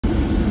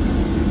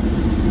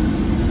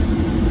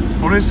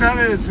Buenas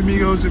tardes,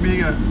 amigos,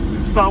 amigas.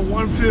 It's about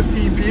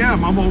 1:15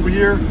 p.m. I'm over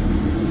here,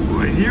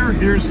 right here.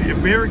 Here's the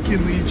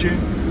American Legion,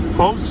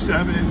 Post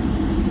 7.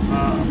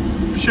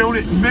 Shown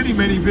it in many,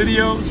 many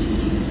videos.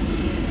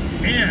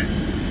 And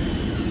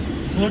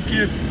look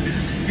at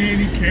this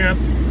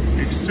handicapped,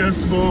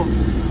 accessible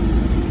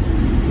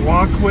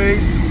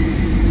walkways.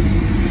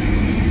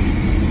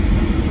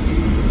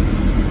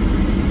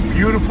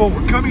 Beautiful.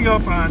 We're coming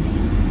up on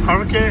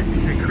Parque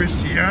de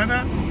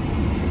Cristiana.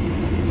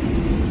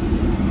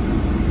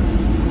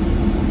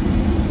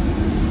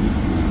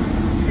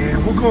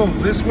 And we'll go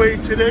this way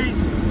today.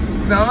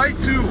 Now I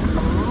do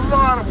a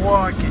lot of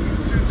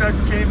walking. Since I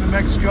came to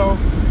Mexico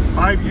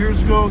 5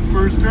 years ago, the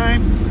first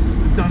time,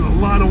 I've done a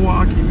lot of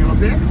walking. Now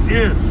that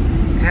is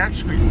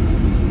actually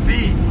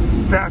the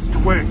best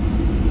way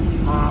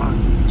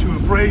to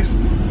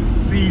embrace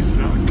these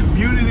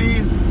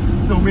communities,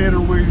 no matter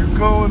where you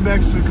go in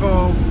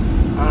Mexico.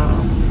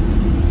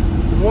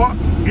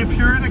 If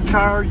you're in a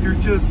car, you're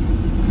just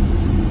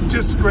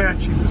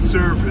scratching the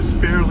surface,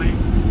 barely.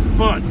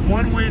 But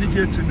one way to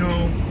get to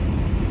know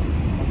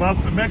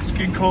about the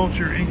Mexican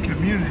culture and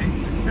community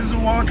is to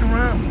walk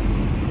around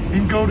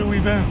and go to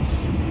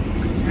events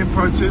and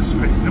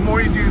participate. The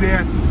more you do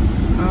that,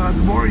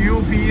 the more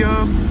you'll be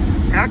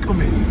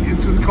acclimated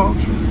into the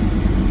culture.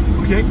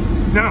 Okay?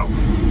 Now,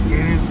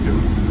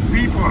 the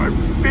people are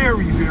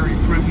very, very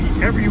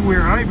friendly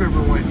everywhere I've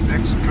ever went in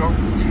Mexico.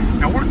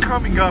 Now, we're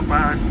coming up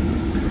on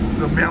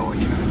the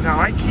Malecon. Now,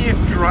 I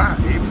can't drive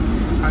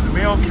on the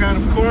Malecon,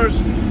 of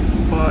course,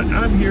 but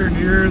I'm here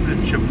near the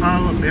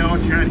Chapala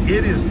Malecon.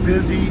 It is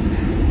busy,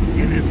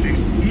 and it's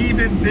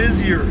even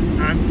busier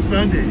on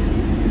Sundays.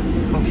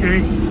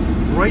 Okay,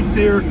 right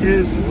there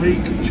is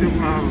Lake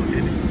Chapala.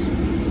 It is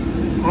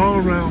all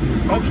around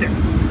here. Okay,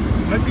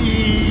 let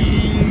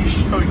me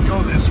show you.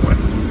 Go this way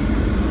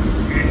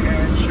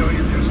and show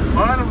you. There's a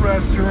lot of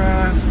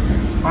restaurants,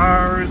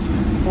 bars,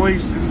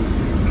 places to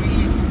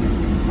eat,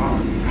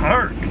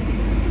 park.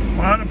 A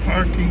lot of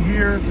parking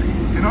here,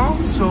 and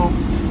also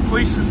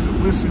places to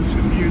listen to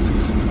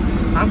music. So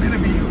I'm going to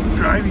be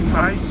driving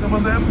by some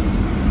of them,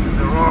 and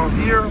they're all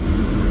here.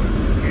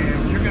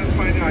 And you're going to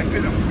find out I've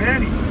been to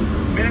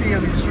many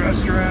of these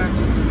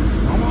restaurants,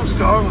 almost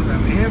all of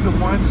them, and the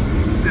ones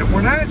that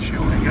we're not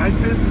showing. I've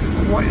been to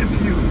quite a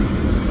few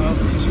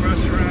of these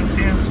restaurants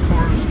and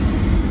stores,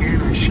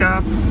 and I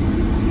shop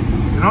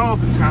in all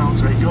the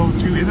towns I go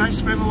to, and I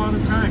spend a lot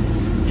of time,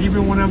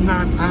 even when I'm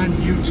not on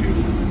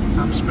YouTube.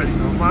 I'm spending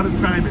a lot of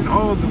time in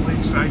all of the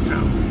lakeside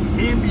towns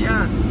and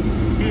beyond,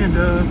 and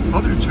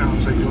other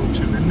towns I go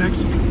to in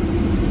Mexico.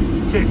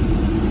 Okay,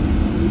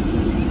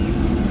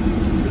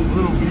 a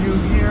little view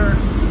here.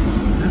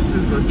 This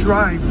is a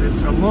drive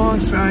that's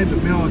alongside the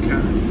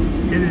Malecon.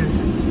 It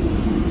is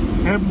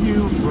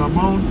Avenue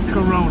Ramon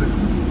Corona,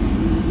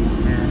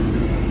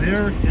 and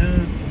there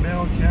is the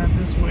Malecon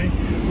this way.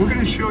 We're going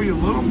to show you a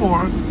little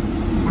more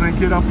when I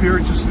get up here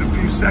in just a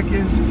few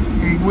seconds.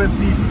 Hang with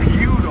me.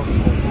 Beautiful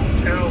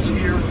hotels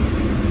here.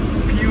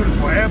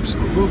 Beautiful,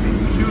 absolutely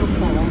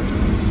beautiful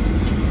hotels.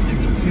 You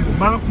can see the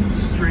mountains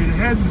straight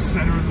ahead in the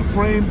center of the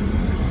frame.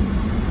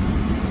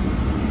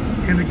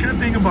 And the good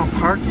thing about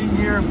parking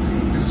here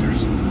is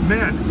there's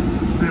men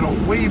that'll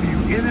wave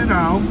you in and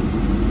out,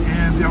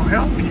 and they'll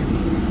help you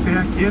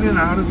back in and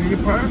out of the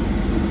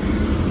apartments.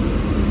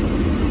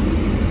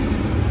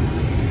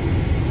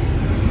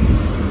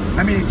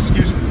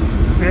 Excuse me,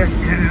 back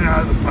in and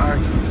out of the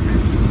parking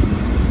spaces.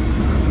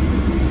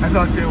 I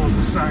thought there was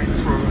a sign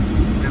for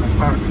an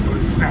apartment, but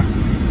it's not.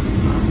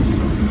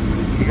 So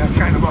we got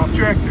kind of off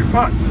track there.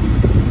 But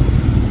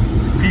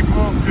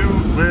people do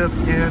live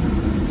in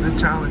the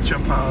town of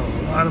Chapala.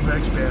 A lot of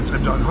expats.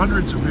 I've done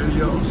hundreds of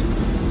videos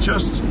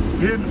just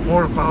in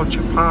or about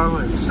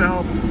Chapala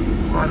itself.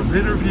 A lot of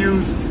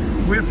interviews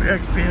with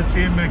expats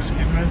and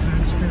Mexican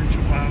residents here in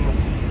Chapala.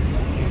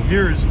 And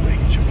here is Lake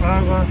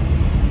Chapala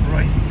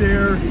right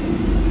there.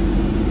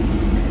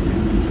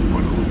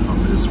 On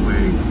this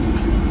way.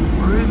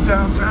 We're in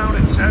downtown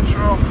and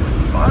Central.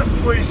 A lot of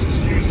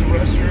places use the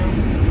restroom.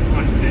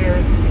 Right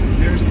there.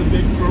 There's the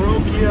big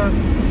parroquia.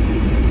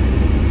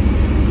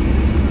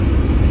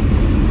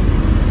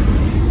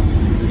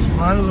 There's a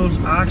lot of those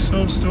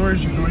OXXO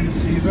stores. You're going to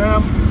see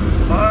them.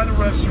 A lot of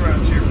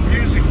restaurants here.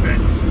 Music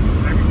venues.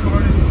 I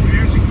recorded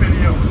music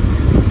videos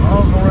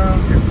all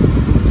around here.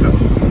 So,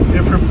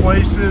 different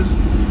places.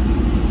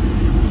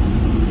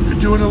 They're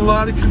doing a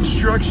lot of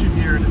construction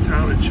here in the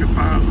town of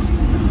Chapala.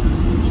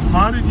 A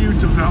lot of new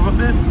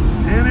development,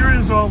 and there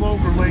is all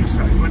over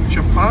Lakeside, but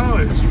Chapala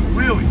is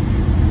really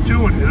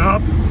doing it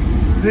up.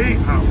 They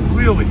are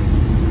really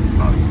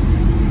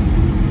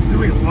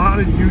doing a lot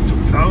of new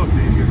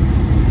development here,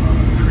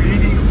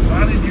 creating a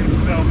lot of new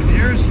development.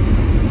 Here's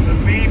the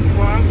main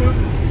plaza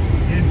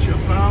in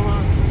Chapala.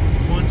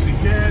 Once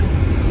again,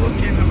 look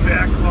in the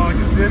backlog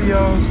of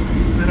videos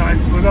that I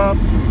put up,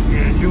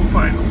 and you'll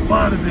find a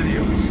lot of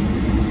videos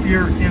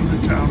here in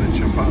the town of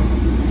Chapala.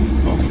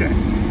 Okay.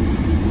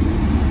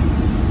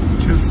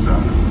 Just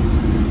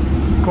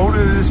go to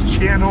this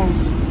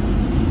channel's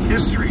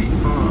history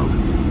of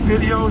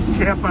videos,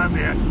 tap on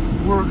that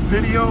word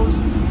videos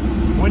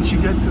once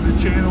you get to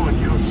the channel, and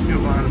you'll see a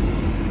lot of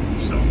them.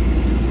 So,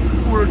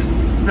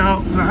 now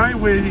the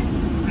highway,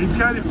 they've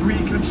got it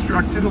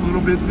reconstructed a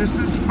little bit. This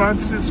is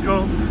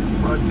Francisco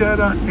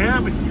Madera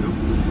Avenue.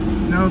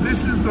 Now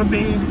this is the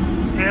main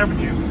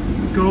avenue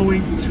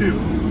going through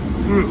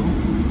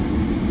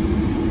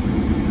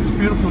this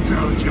beautiful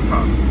town of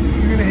Chapala.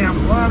 You're gonna have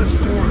a lot of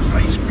stores,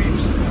 ice cream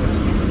stores,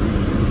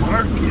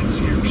 markets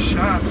here,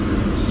 shops,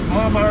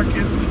 small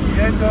markets,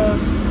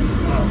 tiendas,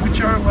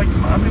 which are like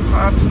mom and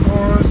pop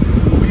stores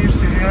we used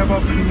to have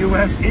up in the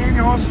US.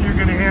 And also you're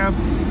gonna have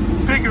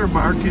bigger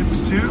markets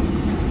too.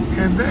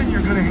 And then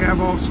you're gonna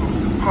have also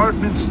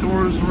department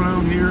stores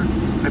around here.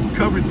 I've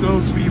covered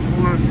those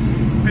before,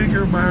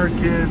 bigger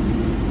markets.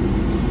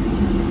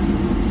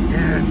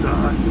 And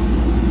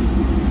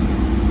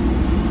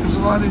there's a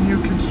lot of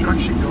new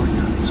construction going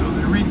on. So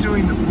they're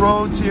redoing the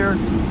roads here,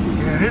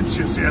 and it's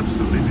just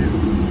absolutely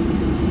beautiful.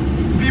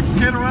 People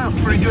get around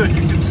pretty good.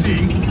 You can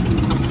see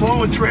the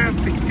flow of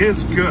traffic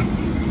is good.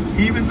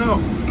 Even though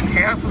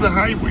half of the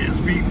highway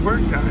is being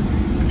worked on,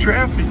 the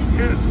traffic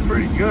is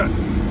pretty good.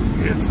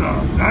 It's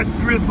not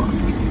gridlock.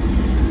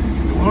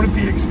 You won't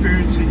be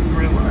experiencing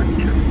gridlock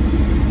here.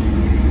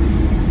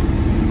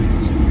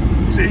 So,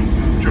 see,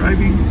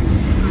 driving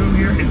through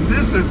here, and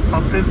this is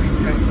a busy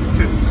day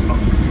too, so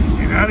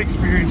you're not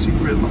experiencing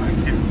gridlock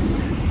here.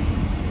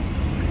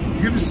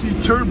 You're going to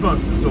see turn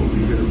buses over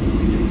here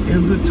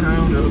in the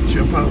town of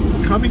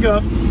Chapala. Coming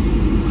up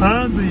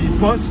on the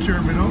bus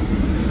terminal,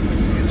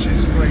 which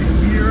is right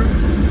here.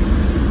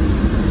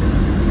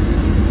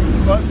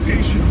 Bus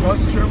station,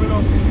 bus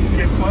terminal,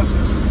 get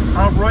buses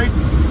right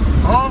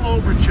all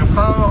over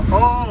Chapala,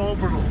 all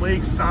over the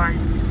lakeside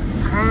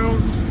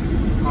towns,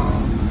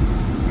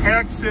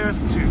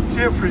 access to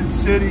different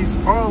cities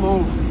all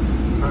over,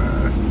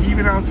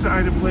 even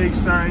outside of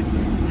Lakeside.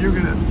 You're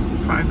gonna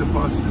find the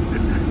buses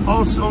there.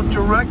 Also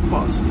direct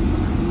buses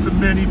to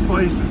many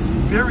places,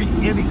 very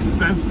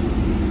inexpensive.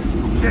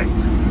 Okay,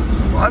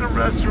 there's a lot of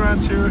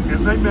restaurants here.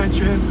 As I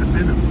mentioned, I've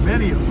been to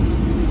many of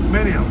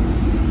them.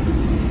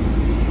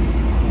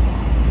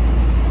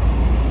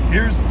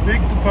 Here's the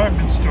big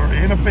department store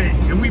and a bank.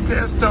 And we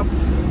passed up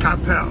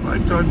Chapala.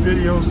 I've done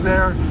videos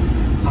there.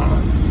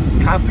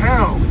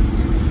 Chapala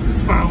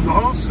is found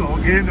also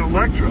in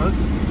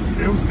Electras.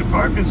 Those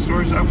department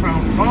stores are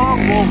found all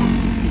over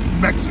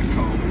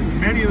Mexico. In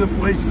many of the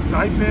places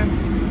I've been,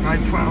 I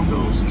found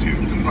those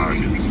two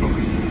department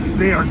stores.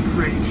 They are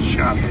great to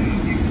shop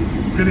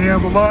in. We're going to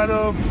have a lot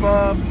of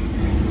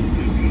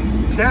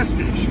gas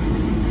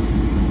stations.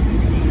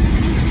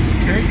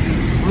 Okay?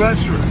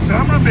 Restaurants.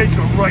 I'm going to make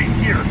a right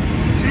here,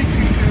 take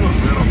you through a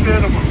little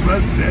bit of a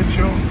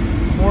residential,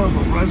 more of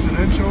a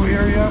residential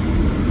area.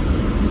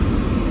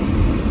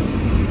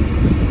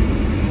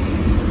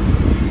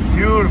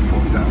 Beautiful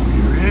down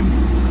here in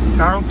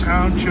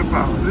downtown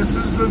Chapala. This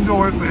is the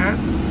north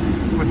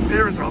end, but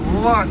there's a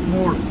lot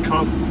more to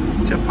cover.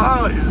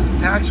 Chapala is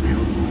actually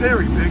a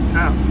very big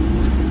town,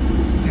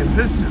 and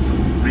this is a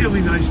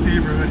really nice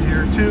neighborhood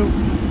here too.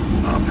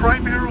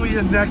 Primarily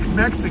a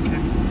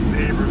Mexican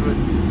neighborhood.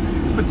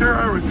 But there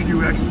are a few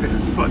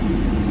expats, but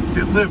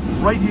that live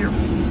right here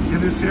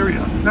in this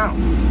area. Now,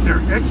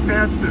 they're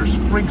expats, they're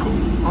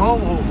sprinkled all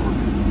over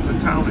the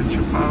town of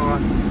Chapala.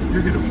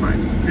 You're going to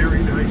find it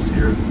very nice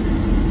here.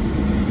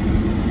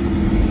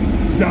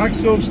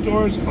 Zoxo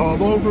stores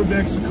all over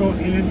Mexico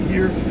and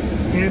here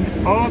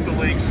in all the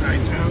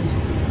lakeside towns.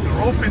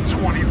 They're open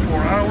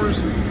 24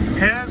 hours,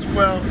 as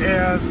well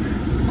as the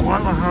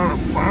Guadalajara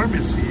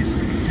pharmacies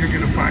you're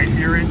going to find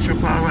here in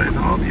Chapala and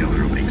all the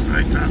other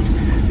lakeside towns.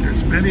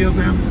 There's many of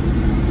them.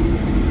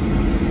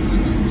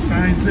 See some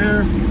signs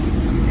there.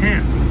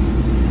 And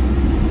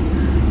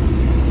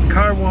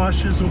car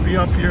washes will be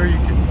up here. You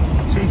can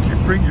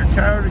bring your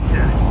car to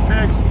get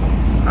it fixed.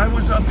 I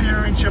was up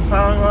here in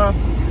Chapala.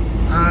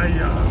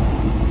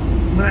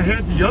 When I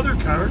had the other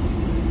car,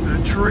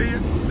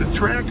 the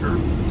tracker,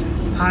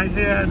 I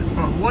had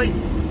a light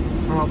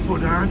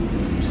put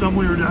on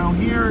somewhere down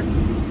here,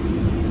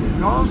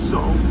 and also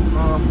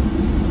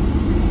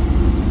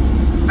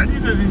I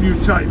needed a new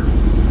tire.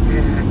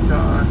 And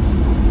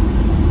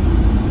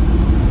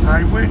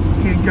I went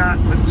and got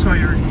a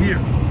tire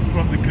here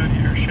from the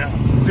Goodyear shop.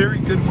 Very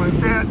good one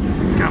at that.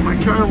 Got my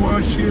car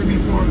washed here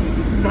before.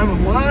 Done a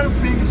lot of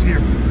things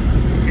here.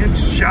 And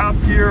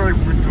shopped here. I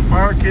went to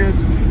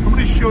markets. I'm going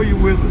to show you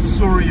where the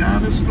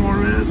Soriana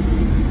store is.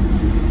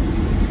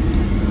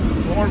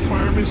 More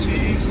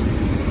pharmacies.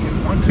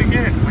 And once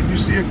again, when you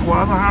see a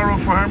Guadalajara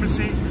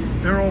pharmacy,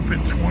 they're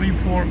open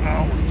 24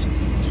 hours.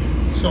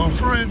 So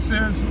for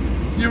instance,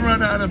 you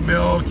run out of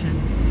milk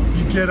and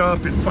you get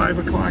up at 5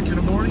 o'clock in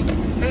the morning,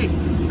 hey,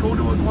 go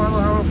to a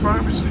Guadalajara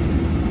pharmacy.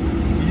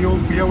 You'll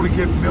be able to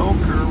get milk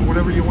or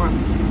whatever you want.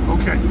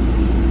 Okay.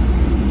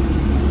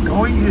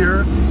 Going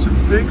here, it's a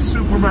big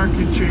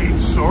supermarket chain,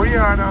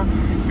 Soriana.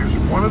 Here's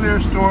one of their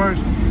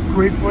stores.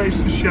 Great place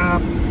to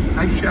shop.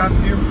 I've shopped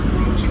here for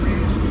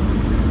groceries.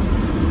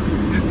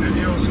 Did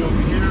videos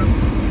over here.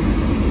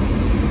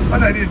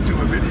 But I didn't do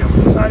a video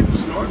inside the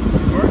store,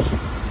 of course.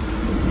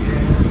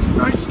 And it's a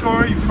nice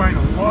store. You find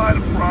a lot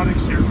of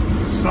products here.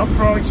 Some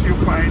products you'll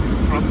find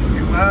from the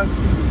U.S.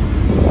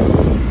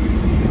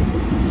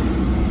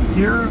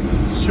 Here,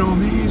 show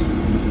these.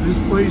 This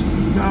place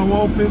is now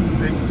open.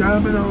 The big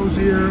Domino's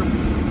here.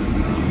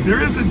 There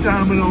is a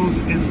Domino's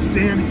in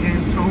San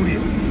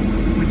Antonio,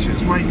 which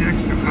is right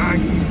next to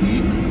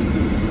Ahihi.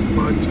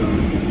 But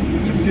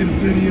I did a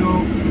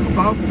video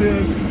about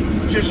this,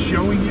 just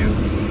showing you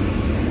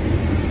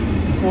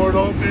before it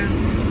opened.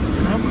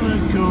 And I'm gonna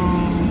go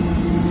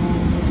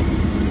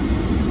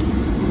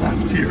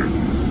left here.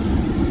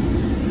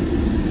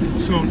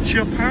 So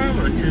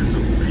Chapala is a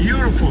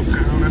beautiful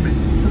town. I'm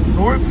in the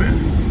north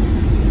end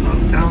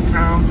of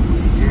downtown,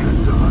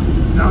 and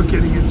now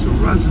getting into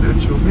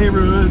residential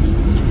neighborhoods.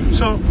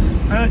 So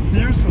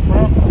there's the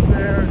mountains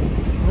there.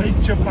 Lake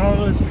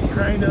Chapala is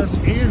behind us,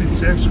 and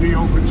it's actually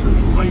over to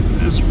the right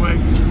this way.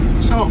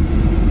 So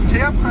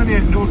tap on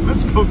that note.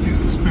 Let's go through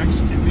this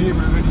Mexican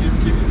neighborhood here,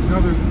 give you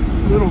another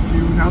little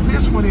view. Now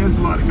this one has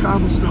a lot of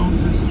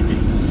cobblestones, this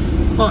street,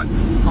 but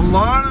a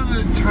lot of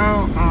the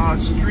town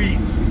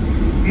streets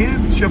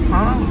in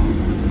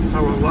Chapala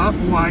are a lot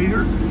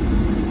wider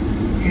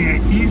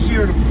and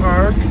easier to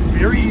park,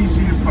 very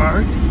easy to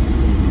park,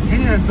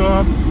 and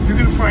you're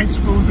going to find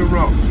smoother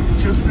roads.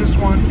 It's just this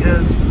one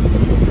is,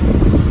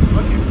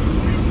 look at these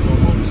beautiful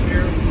homes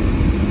here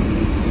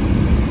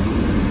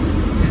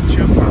in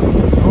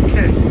Chapala.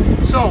 Okay,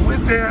 so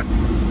with that,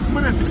 I'm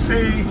going to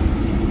say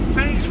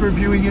thanks for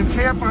viewing, and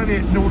tap on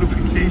that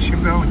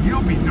notification bell and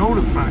you'll be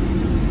notified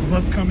of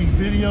upcoming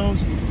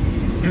videos.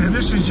 And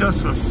this is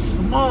just a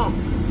small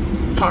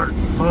part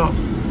of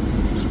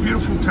this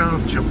beautiful town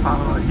of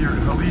Chapala here in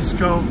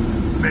Jalisco,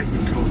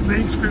 Mexico.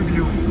 Thanks for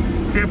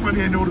viewing. Tap on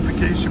that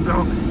notification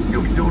bell.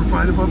 You'll be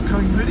notified of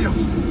upcoming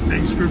videos.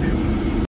 Thanks for viewing.